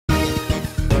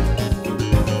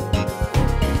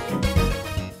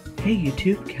Hey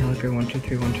YouTube,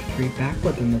 Caliger123123 back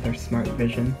with another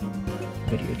SmartVision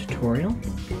video tutorial.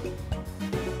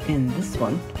 In this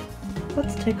one,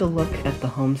 let's take a look at the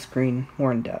home screen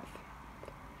more in depth.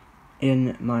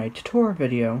 In my tutorial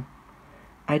video,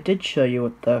 I did show you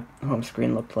what the home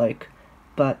screen looked like,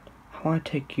 but I want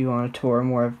to take you on a tour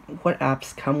more of what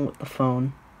apps come with the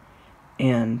phone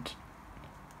and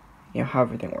how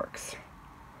everything works.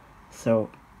 So,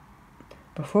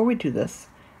 before we do this,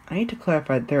 I need to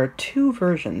clarify there are two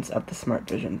versions of the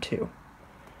SmartVision 2.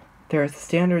 There is the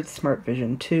standard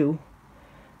SmartVision 2,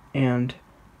 and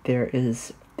there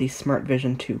is the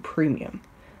SmartVision 2 Premium.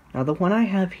 Now the one I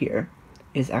have here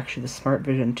is actually the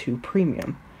SmartVision 2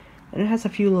 Premium, and it has a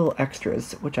few little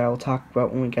extras, which I will talk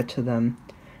about when we get to them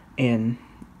in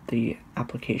the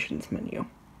applications menu.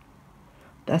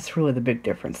 That's really the big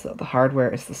difference though, the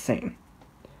hardware is the same.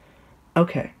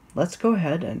 Okay, let's go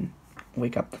ahead and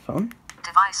wake up the phone.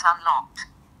 Device unlocked.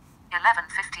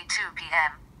 11:52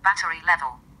 p.m. Battery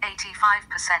level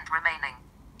 85% remaining.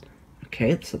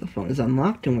 Okay, so the phone is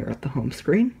unlocked and we're at the home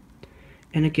screen.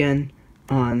 And again,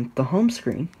 on the home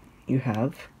screen, you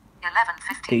have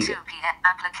 11:52 p.m.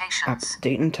 Applications.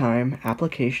 Date and time,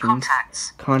 applications,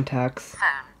 contacts,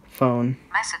 phone,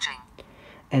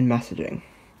 and messaging.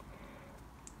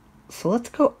 So let's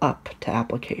go up to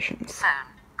applications.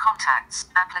 Phone, contacts,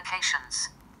 applications.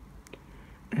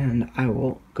 And I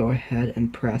will go ahead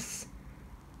and press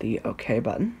the OK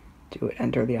button to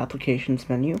enter the applications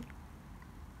menu.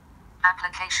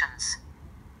 Applications.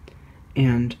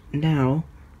 And now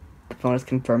the phone has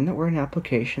confirmed that we're in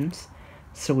applications,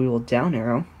 so we will down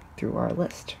arrow through our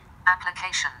list.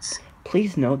 Applications.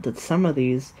 Please note that some of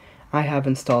these I have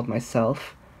installed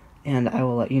myself, and I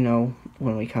will let you know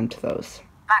when we come to those.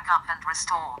 Backup and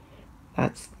restore.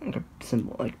 That's a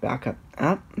simple backup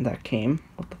app that came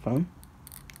with the phone.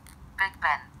 Big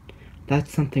Ben.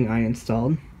 That's something I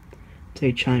installed. It's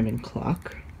a chime-in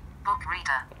clock. Book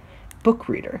reader. Book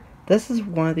reader. This is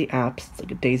one of the apps, it's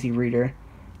like a daisy reader,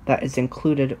 that is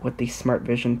included with the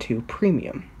SmartVision 2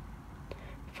 Premium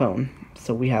phone.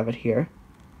 So we have it here.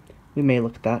 We may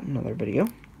look at that in another video.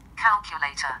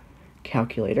 Calculator.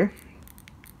 Calculator.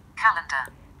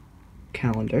 Calendar.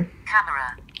 Calendar.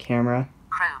 Camera. Camera.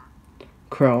 Chrome.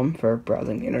 Chrome for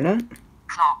browsing the internet.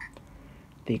 Clock.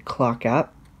 The clock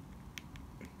app.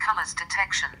 Colors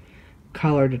detection.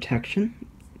 Color detection.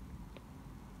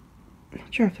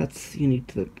 Not sure if that's unique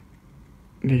to the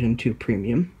Vision 2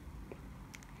 Premium.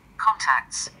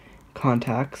 Contacts.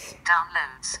 Contacts.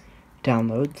 Downloads.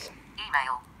 Downloads.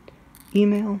 Email.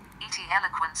 Email.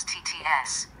 Eloquence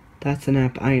TTS. That's an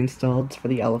app I installed for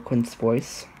the Eloquence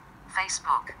voice.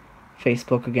 Facebook.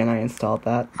 Facebook, again, I installed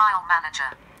that. File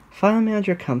Manager. File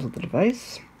Manager comes with the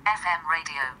device. FM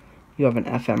radio. You have an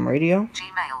FM radio.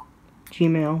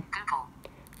 Gmail.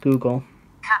 Google.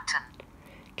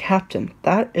 Captain.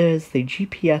 That is the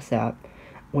GPS app,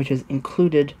 which is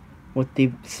included with the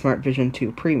SmartVision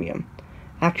 2 Premium.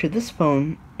 Actually, this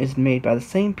phone is made by the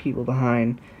same people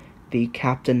behind the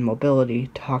Captain Mobility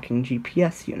talking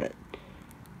GPS unit.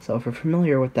 So if you're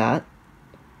familiar with that,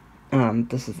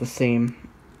 this is the same,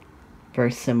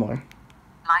 very similar.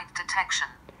 Light detection.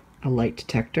 A light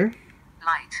detector.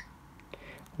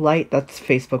 Light, that's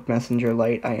Facebook Messenger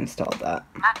Lite. I installed that.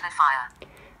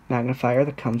 Magnifier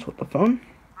that comes with the phone.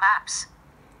 Maps.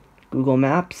 Google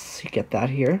Maps, you get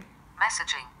that here.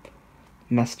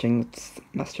 Messaging, it's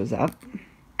Messages app.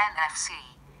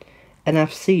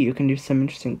 NFC, you can do some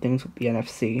interesting things with the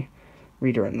NFC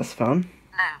reader in this phone.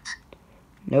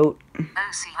 Note.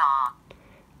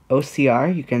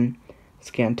 OCR, you can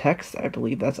scan text. I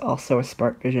believe that's also a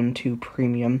SmartVision 2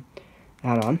 Premium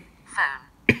add-on.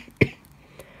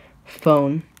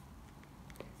 Phone.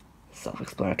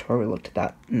 Self-explanatory, we looked at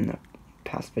that in the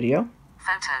past video.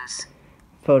 Photos.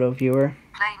 Photo viewer.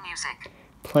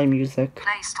 Play music.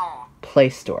 Play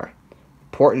Store.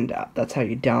 Important app. That's how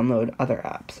you download other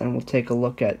apps, and we'll take a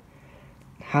look at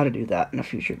how to do that in a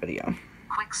future video.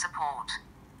 Quick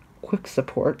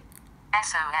support.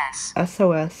 SOS.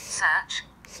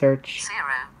 Search.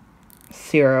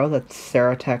 Zero, that's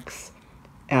Serotek's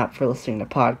app for listening to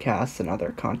podcasts and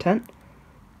other content.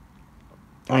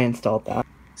 I installed that.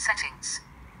 Settings.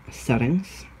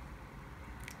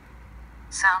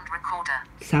 Sound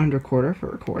recorder for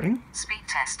recording.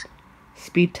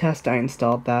 Speed test, I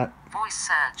installed that.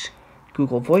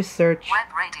 Google Voice Search.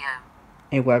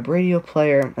 A web radio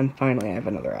player. And finally, I have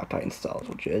another app I installed,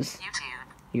 which is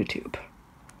YouTube.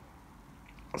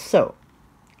 So,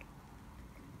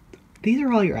 these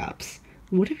are all your apps.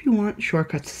 What if you want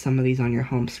shortcuts to some of these on your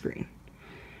home screen?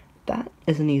 That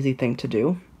is an easy thing to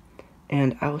do,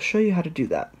 and I will show you how to do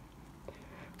that.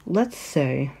 Let's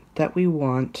say that we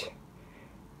want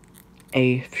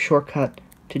a shortcut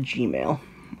to Gmail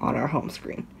on our home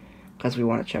screen, because we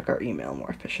want to check our email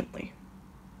more efficiently.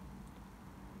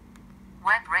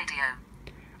 Web radio.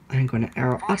 I'm going to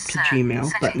arrow up to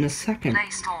Gmail, but in a second,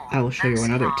 I will show you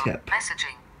another tip.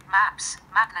 Messaging, Maps,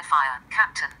 Magnifier,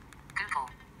 Captain,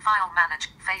 Google, File Manage,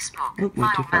 Facebook, Oh,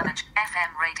 went too File far. Manage,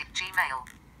 FM Radio, Gmail,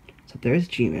 So there's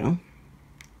Gmail.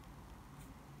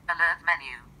 Alert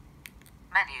Menu,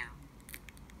 Menu,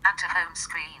 Add to Home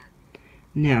Screen.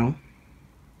 Now,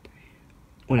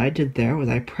 what I did there was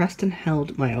I pressed and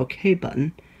held my OK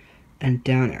button and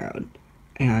down arrowed,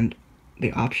 and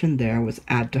the option there was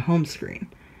Add to Home Screen.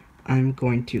 I'm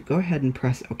going to go ahead and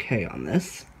press OK on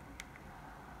this,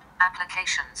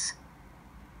 Applications.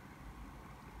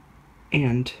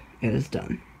 and it is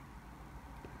done.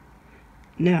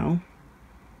 Now,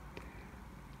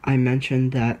 I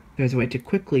mentioned that there's a way to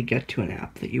quickly get to an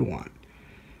app that you want.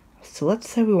 So let's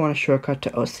say we want a shortcut to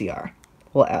OCR.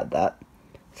 We'll add that.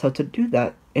 So to do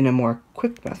that in a more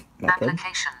quick method,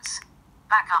 Applications.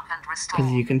 Backup and restore.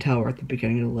 because you can tell we're at the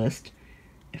beginning of the list,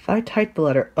 if I type the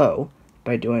letter O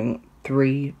by doing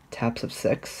 3 taps of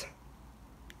 6,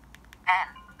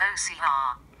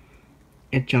 OCR.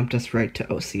 it jumped us right to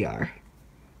OCR.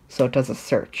 So it does a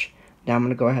search. Now I'm going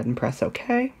to go ahead and press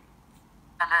OK,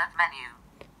 Alert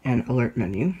Menu. and Alert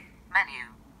Menu, Menu.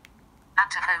 Add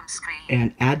to Home Screen.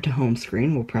 and Add to Home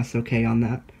Screen. We'll press OK on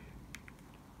that,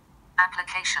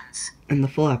 Applications. and the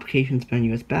full Applications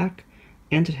menu is back,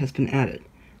 and it has been added.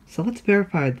 So let's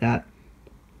verify that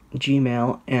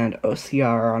Gmail and OCR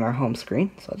are on our home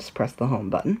screen. So I'll just press the Home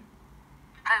button,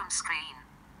 Home Screen.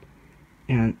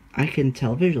 and I can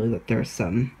tell visually that there are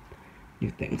some new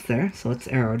things there. So let's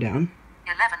arrow down.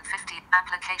 1150.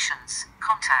 Applications.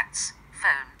 Contacts.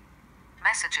 Phone.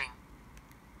 Messaging.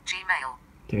 Gmail.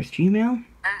 There's Gmail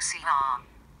OCR.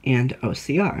 and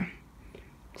OCR.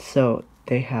 So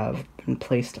they have been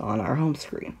placed on our home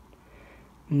screen.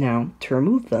 Now, to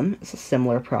remove them is a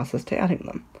similar process to adding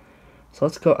them. So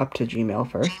let's go up to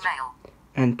Gmail first, Gmail.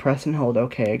 and press and hold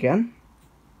OK again.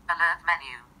 Alert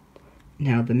Menu.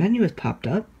 Now the menu has popped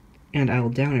up, and I will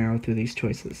down arrow through these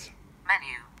choices.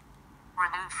 Menu.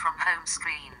 Remove from home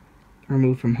screen.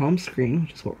 Remove from home screen,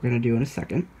 which is what we're going to do in a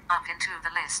second. Up into the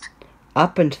list.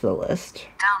 Up into the list,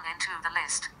 Down into the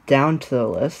list. down to the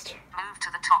list, Move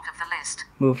to the top of the list.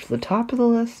 move to the top of the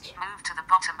list, Move to the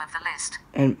bottom of the list.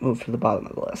 and move to the bottom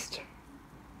of the list.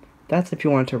 That's if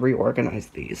you want to reorganize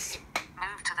these.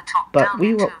 Move to the top. But down we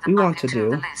into what the we up want to into do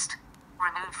the list.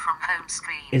 Remove from home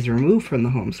screen. Is remove from the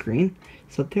home screen.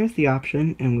 So there's the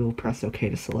option, and we will press OK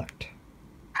to select.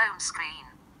 Home screen.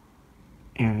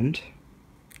 And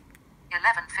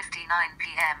 11:59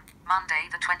 p.m. Monday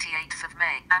the 28th of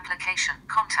May. Application.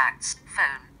 Contacts.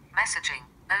 Phone. Messaging.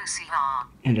 OCR.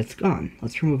 it's gone.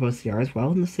 Let's remove OCR as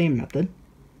well in the same method.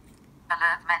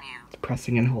 Alert Menu.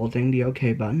 Pressing and holding the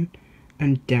OK button,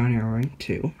 and down arrowing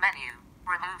to Menu.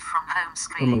 Remove from home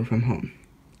screen. remove from home.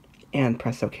 And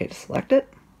press OK to select it.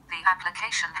 The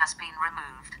application has been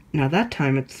removed. Now that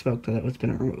time it spoke that it was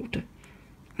been removed.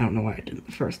 I don't know why I didn't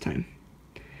the first time.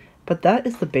 But that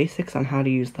is the basics on how to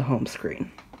use the home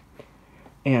screen.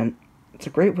 And it's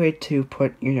a great way to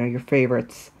put, your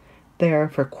favorites there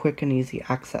for quick and easy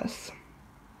access.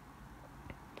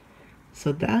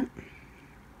 So that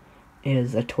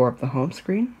is a tour of the home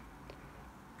screen.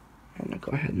 And I'll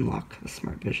go ahead and lock the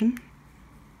SmartVision.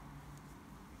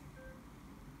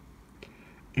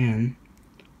 And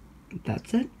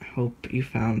that's it. Hope you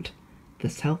found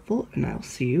this helpful, and I'll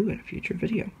see you in a future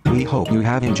video. We hope you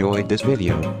have enjoyed this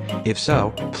video. If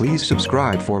so, please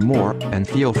subscribe for more, and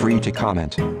feel free to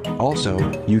comment. Also,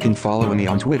 you can follow me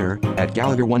on Twitter,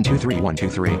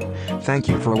 @Gallagher123123. Thank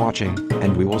you for watching,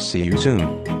 and we will see you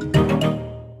soon.